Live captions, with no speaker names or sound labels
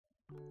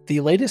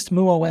The latest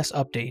muOS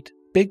update,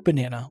 Big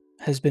Banana,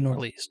 has been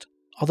released.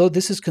 Although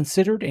this is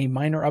considered a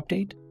minor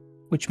update,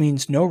 which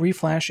means no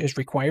reflash is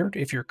required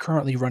if you're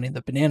currently running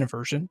the Banana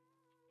version,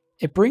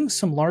 it brings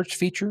some large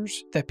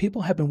features that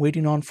people have been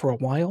waiting on for a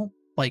while,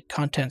 like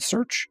content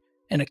search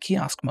and a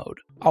kiosk mode.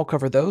 I'll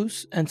cover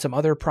those and some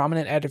other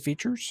prominent added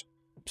features,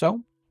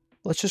 so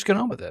let's just get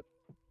on with it.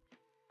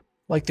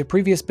 Like the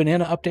previous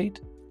Banana update,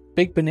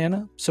 Big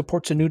Banana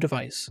supports a new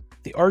device,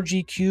 the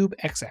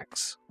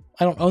RGcubeXX.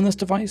 I don't own this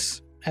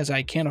device, as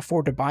I can't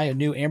afford to buy a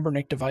new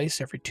Ambernic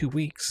device every 2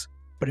 weeks,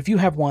 but if you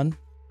have one,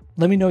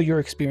 let me know your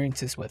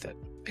experiences with it,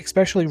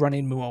 especially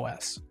running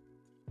muOS.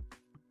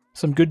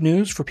 Some good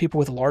news for people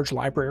with large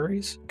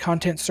libraries,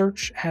 content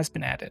search has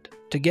been added.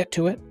 To get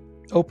to it,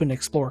 open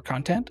Explore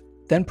Content,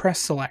 then press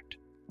Select,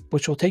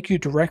 which will take you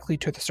directly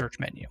to the search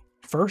menu.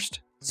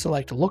 First,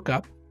 select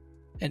Lookup,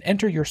 and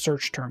enter your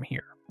search term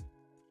here.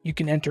 You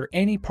can enter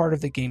any part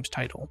of the game's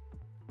title.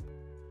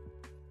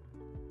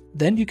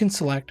 Then you can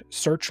select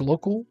Search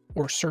Local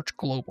or Search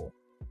Global.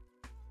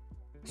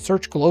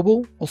 Search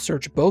Global will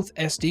search both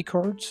SD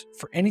cards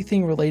for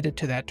anything related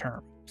to that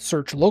term.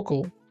 Search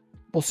Local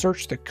will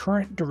search the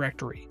current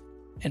directory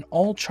and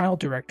all child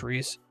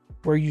directories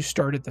where you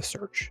started the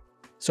search.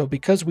 So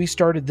because we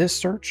started this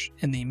search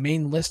in the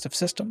main list of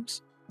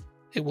systems,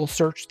 it will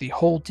search the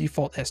whole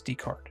default SD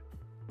card.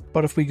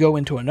 But if we go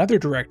into another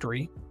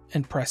directory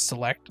and press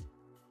Select,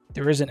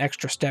 there is an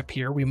extra step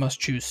here. We must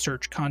choose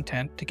Search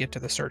Content to get to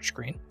the search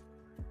screen.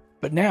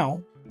 But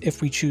now,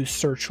 if we choose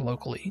Search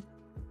Locally,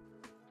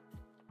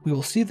 we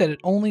will see that it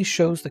only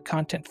shows the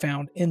content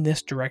found in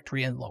this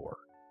directory and lower.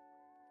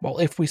 While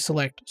if we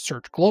select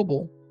Search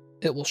Global,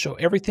 it will show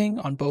everything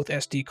on both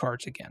SD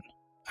cards again.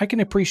 I can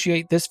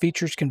appreciate this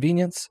feature's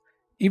convenience,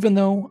 even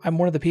though I'm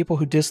one of the people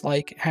who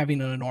dislike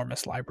having an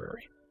enormous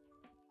library.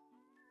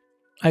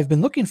 I've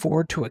been looking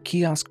forward to a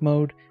kiosk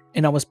mode,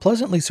 and I was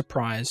pleasantly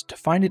surprised to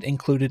find it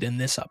included in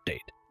this update.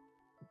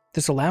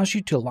 This allows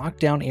you to lock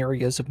down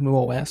areas of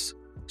muOS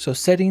so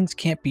settings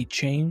can't be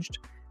changed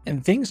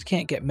and things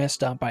can't get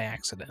messed up by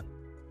accident.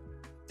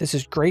 This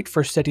is great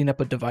for setting up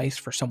a device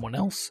for someone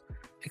else,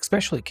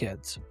 especially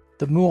kids.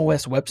 The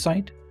muOS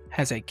website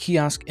has a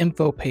kiosk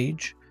info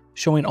page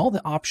showing all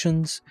the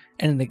options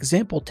and an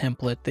example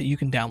template that you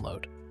can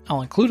download.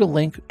 I'll include a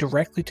link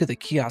directly to the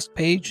kiosk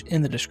page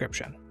in the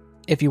description.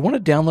 If you want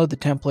to download the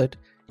template,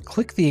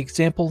 click the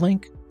example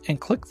link and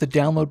click the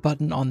download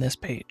button on this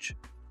page.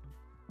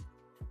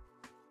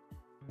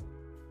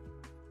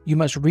 You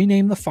must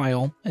rename the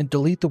file and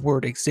delete the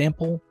word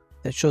example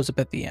that shows up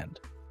at the end.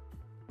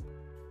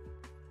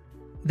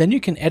 Then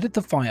you can edit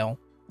the file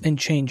and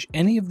change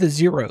any of the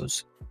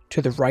zeros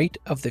to the right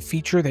of the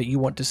feature that you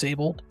want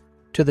disabled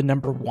to the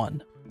number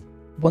 1.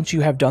 Once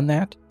you have done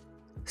that,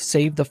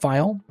 save the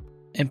file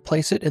and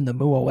place it in the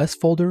muOS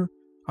folder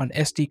on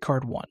SD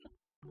card 1.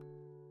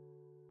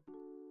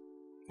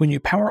 When you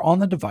power on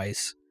the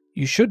device,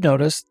 you should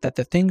notice that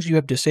the things you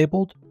have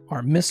disabled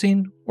are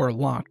missing or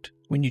locked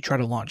when you try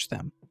to launch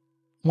them.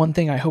 One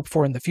thing I hope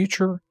for in the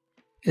future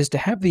is to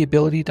have the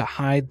ability to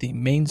hide the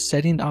main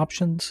setting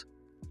options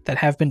that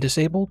have been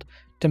disabled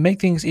to make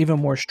things even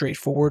more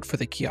straightforward for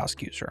the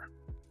kiosk user.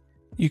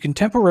 You can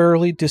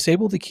temporarily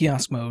disable the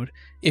kiosk mode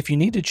if you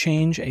need to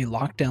change a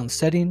lockdown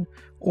setting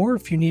or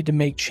if you need to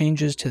make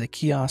changes to the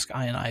kiosk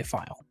INI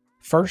file.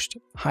 First,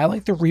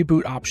 highlight the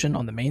reboot option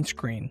on the main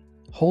screen,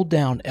 hold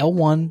down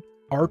L1,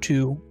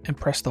 R2, and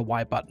press the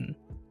Y button.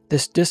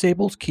 This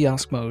disables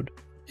kiosk mode,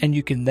 and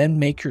you can then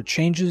make your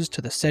changes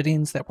to the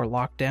settings that were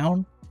locked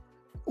down,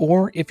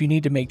 or if you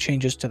need to make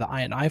changes to the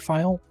INI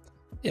file,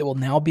 it will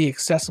now be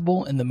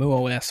accessible in the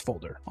muOS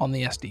folder on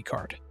the SD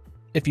card.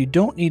 If you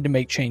don't need to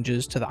make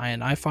changes to the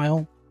INI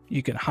file,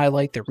 you can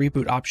highlight the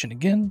reboot option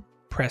again,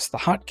 press the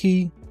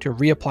hotkey to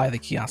reapply the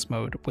kiosk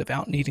mode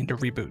without needing to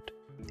reboot.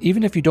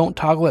 Even if you don't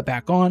toggle it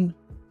back on,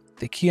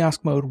 the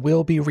kiosk mode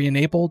will be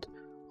re-enabled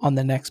on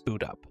the next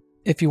boot up.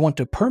 If you want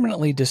to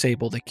permanently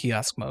disable the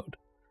kiosk mode,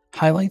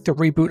 highlight the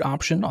reboot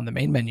option on the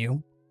main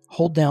menu,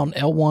 hold down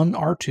L1,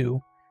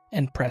 R2,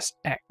 and press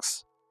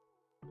X.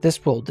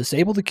 This will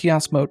disable the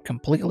kiosk mode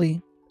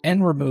completely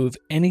and remove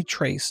any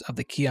trace of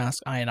the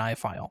kiosk INI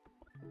file.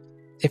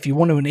 If you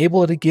want to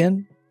enable it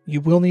again, you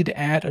will need to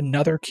add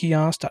another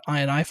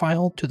kiosk.ini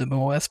file to the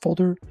muOS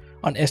folder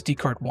on SD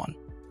card 1.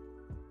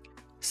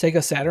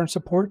 Sega Saturn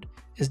support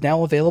is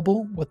now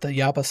available with the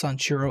Yaba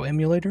Sanshiro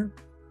emulator.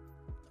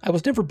 I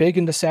was never big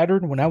into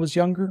Saturn when I was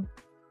younger,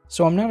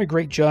 so I'm not a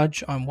great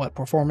judge on what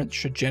performance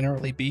should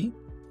generally be,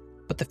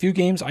 but the few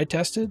games I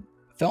tested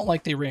felt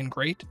like they ran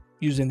great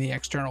using the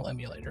external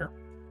emulator.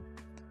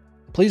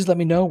 Please let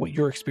me know what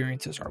your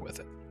experiences are with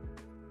it.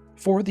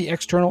 For the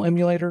external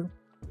emulator,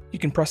 you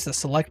can press the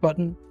select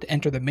button to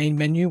enter the main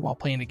menu while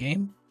playing a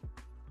game,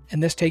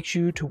 and this takes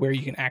you to where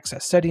you can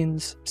access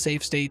settings,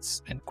 save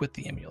states, and quit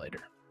the emulator.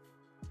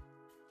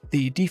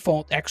 The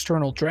default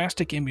external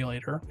Drastic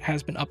emulator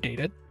has been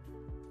updated.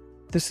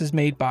 This is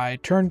made by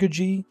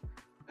Turnguji,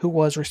 who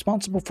was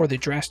responsible for the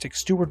Drastic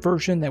Steward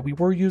version that we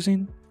were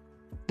using.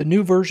 The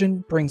new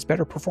version brings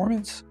better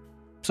performance,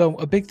 so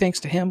a big thanks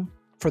to him,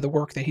 for the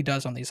work that he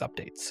does on these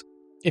updates.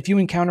 If you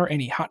encounter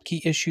any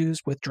hotkey issues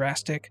with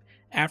Drastic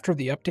after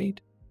the update,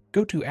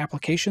 go to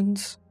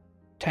Applications,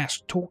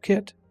 Task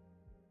Toolkit,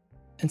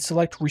 and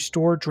select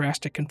Restore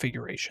Drastic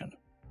Configuration.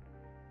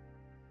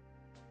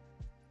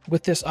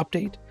 With this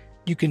update,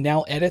 you can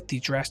now edit the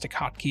Drastic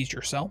hotkeys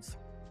yourself.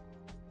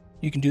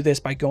 You can do this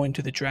by going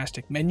to the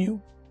Drastic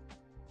menu,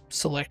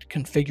 select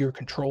Configure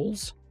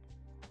Controls,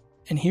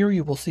 and here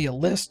you will see a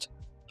list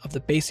of the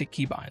basic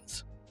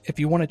keybinds. If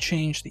you want to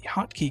change the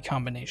hotkey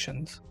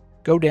combinations,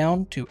 go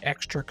down to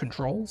Extra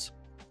Controls.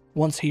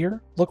 Once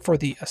here, look for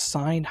the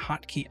Assign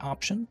Hotkey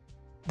option.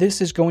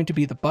 This is going to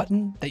be the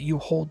button that you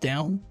hold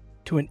down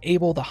to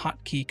enable the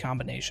hotkey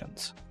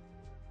combinations.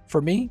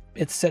 For me,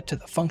 it's set to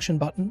the Function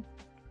button.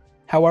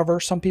 However,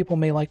 some people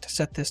may like to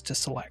set this to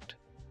Select.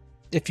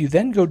 If you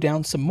then go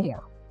down some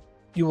more,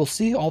 you will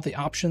see all the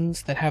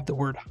options that have the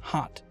word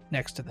Hot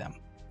next to them.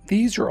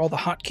 These are all the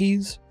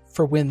hotkeys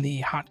for when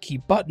the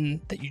hotkey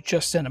button that you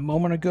just sent a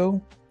moment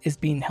ago is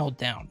being held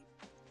down.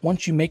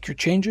 Once you make your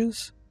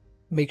changes,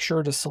 make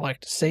sure to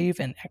select Save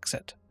and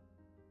Exit.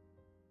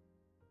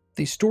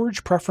 The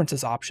storage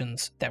preferences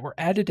options that were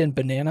added in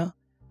Banana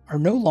are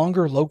no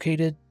longer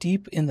located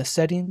deep in the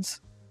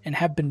settings and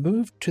have been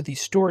moved to the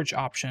storage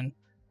option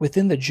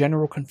within the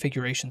General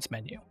Configurations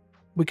menu.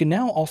 We can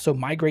now also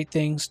migrate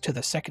things to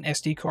the second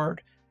SD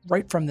card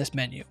right from this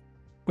menu,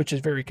 which is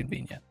very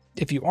convenient.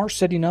 If you are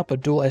setting up a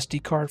dual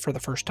SD card for the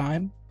first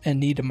time and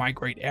need to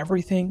migrate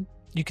everything,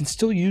 you can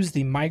still use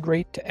the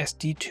Migrate to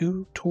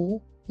SD2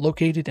 tool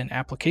located in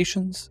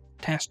Applications,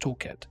 Task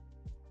Toolkit.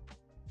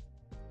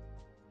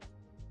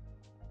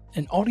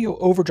 An audio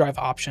overdrive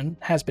option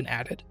has been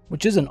added,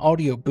 which is an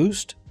audio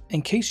boost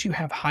in case you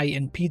have high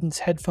impedance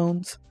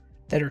headphones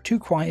that are too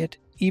quiet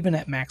even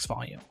at max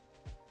volume.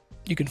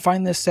 You can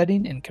find this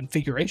setting in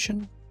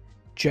Configuration,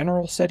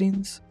 General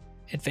Settings,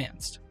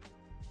 Advanced.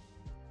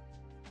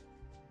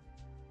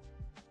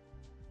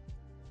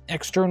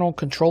 External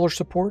controller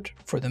support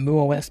for the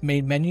muOS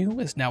main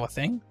menu is now a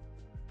thing.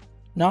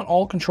 Not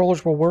all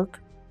controllers will work,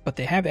 but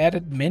they have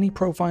added many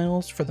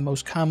profiles for the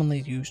most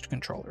commonly used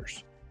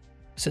controllers.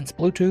 Since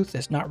Bluetooth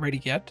is not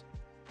ready yet,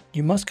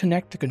 you must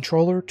connect the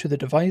controller to the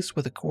device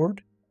with a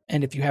cord,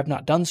 and if you have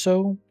not done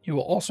so, you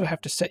will also have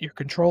to set your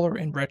controller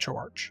in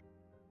RetroArch,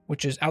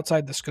 which is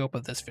outside the scope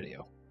of this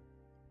video.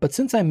 But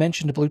since I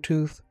mentioned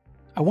Bluetooth,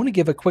 I want to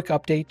give a quick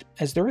update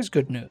as there is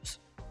good news.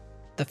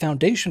 The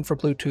foundation for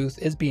Bluetooth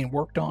is being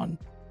worked on,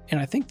 and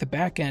I think the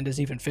back end is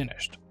even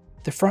finished.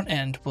 The front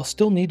end will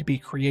still need to be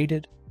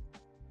created,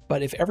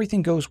 but if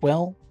everything goes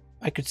well,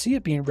 I could see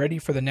it being ready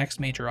for the next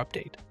major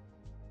update.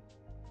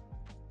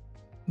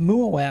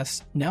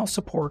 muOS now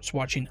supports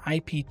watching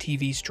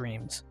IPTV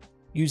streams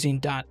using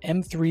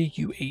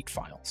 .m3u8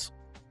 files.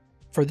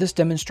 For this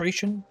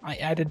demonstration, I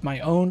added my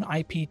own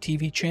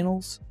IPTV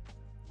channels,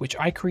 which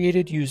I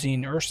created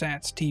using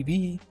Ersatz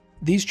TV.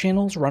 These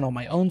channels run on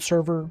my own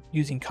server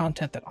using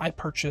content that I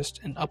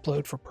purchased and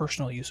upload for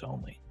personal use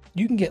only.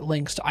 You can get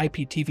links to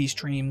IPTV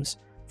streams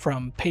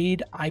from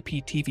paid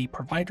IPTV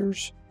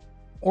providers,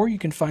 or you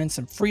can find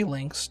some free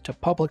links to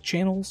public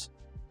channels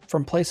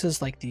from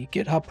places like the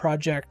GitHub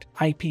project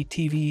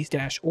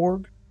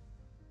IPTV-org,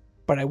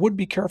 but I would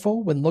be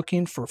careful when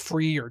looking for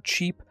free or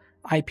cheap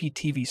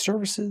IPTV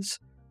services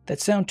that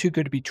sound too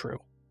good to be true,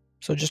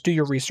 so just do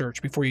your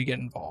research before you get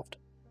involved.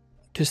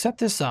 To set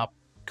this up,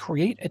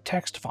 create a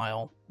text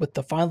file with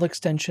the file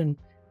extension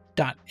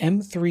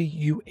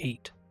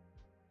 .m3u8.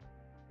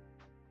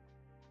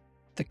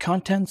 The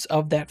contents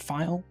of that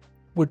file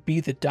would be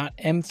the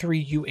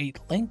 .m3u8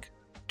 link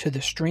to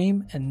the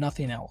stream and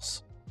nothing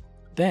else.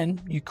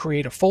 Then you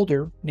create a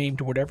folder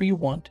named whatever you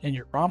want in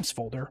your ROMs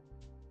folder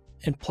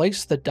and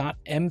place the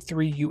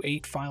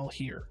 .m3u8 file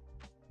here.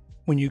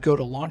 When you go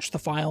to launch the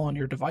file on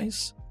your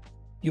device,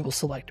 you will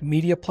select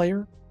Media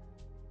Player,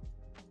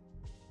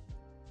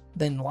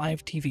 then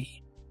Live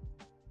TV.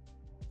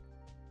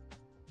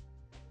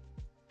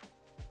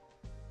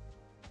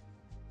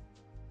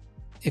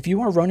 If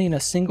you are running a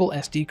single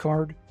SD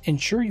card,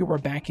 ensure you are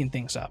backing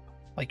things up,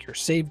 like your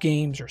save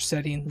games or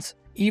settings,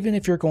 even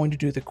if you're going to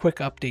do the quick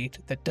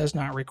update that does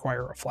not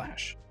require a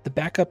flash. The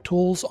backup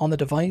tools on the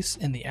device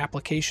in the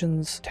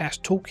Applications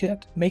Task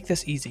Toolkit make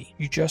this easy.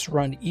 You just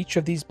run each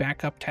of these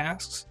backup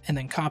tasks and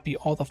then copy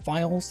all the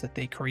files that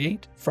they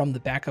create from the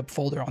backup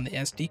folder on the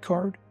SD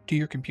card to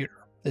your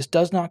computer. This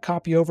does not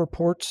copy over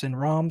ports and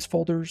ROMs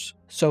folders,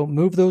 so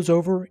move those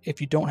over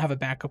if you don't have a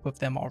backup of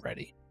them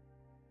already.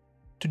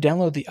 To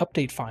download the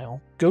update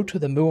file, go to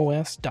the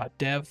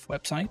muos.dev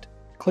website,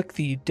 click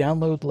the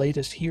Download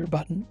Latest Here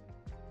button,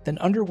 then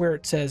under where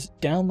it says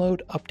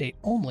Download Update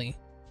Only,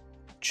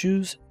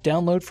 choose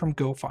Download from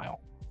Go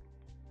file.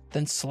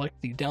 Then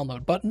select the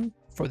Download button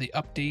for the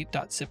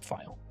update.zip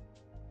file.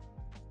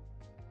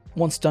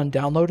 Once done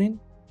downloading,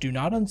 do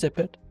not unzip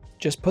it,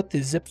 just put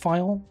the zip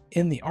file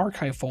in the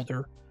archive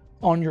folder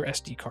on your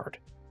SD card,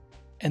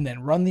 and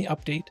then run the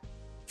update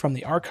from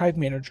the Archive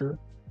Manager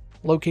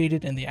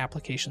located in the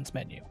Applications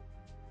menu.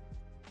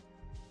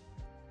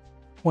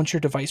 Once your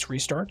device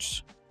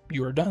restarts,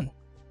 you are done.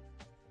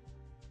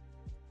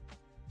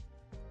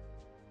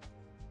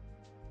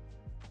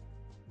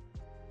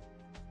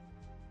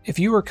 If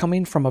you are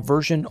coming from a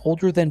version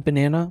older than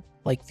Banana,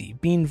 like the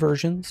Bean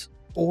versions,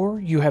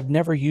 or you have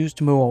never used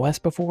muOS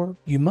before,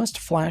 you must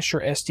flash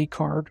your SD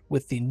card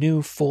with the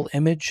new full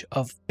image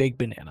of Big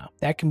Banana.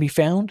 That can be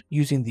found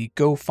using the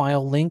Go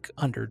File link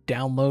under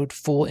Download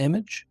Full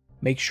Image.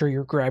 Make sure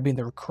you're grabbing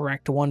the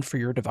correct one for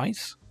your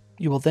device.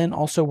 You will then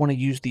also want to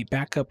use the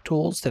backup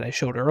tools that I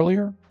showed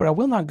earlier, but I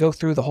will not go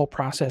through the whole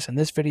process in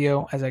this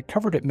video as I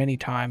covered it many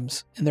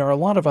times, and there are a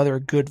lot of other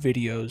good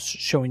videos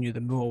showing you the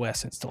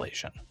muOS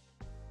installation.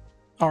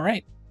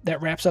 Alright,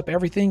 that wraps up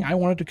everything I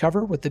wanted to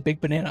cover with the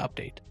Big Banana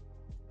update.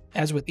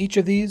 As with each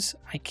of these,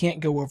 I can't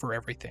go over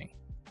everything.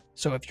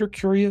 So if you're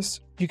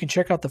curious, you can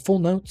check out the full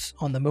notes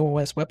on the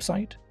muOS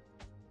website.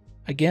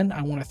 Again,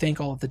 I want to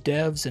thank all of the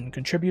devs and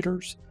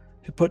contributors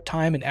who put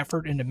time and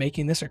effort into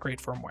making this a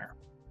great firmware.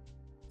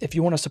 If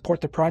you want to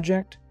support the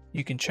project,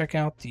 you can check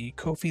out the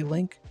Ko-fi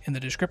link in the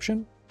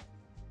description.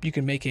 You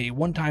can make a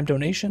one-time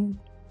donation,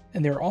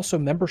 and there are also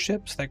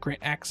memberships that grant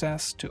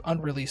access to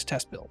unreleased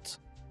test builds.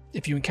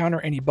 If you encounter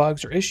any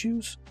bugs or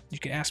issues, you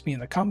can ask me in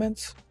the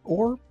comments,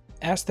 or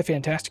ask the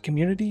fantastic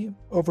community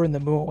over in the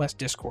muOS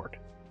Discord.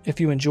 If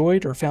you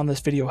enjoyed or found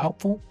this video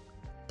helpful,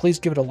 please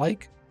give it a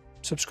like,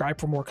 subscribe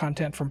for more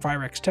content from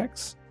FireX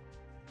Techs,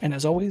 and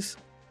as always,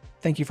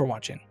 thank you for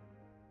watching.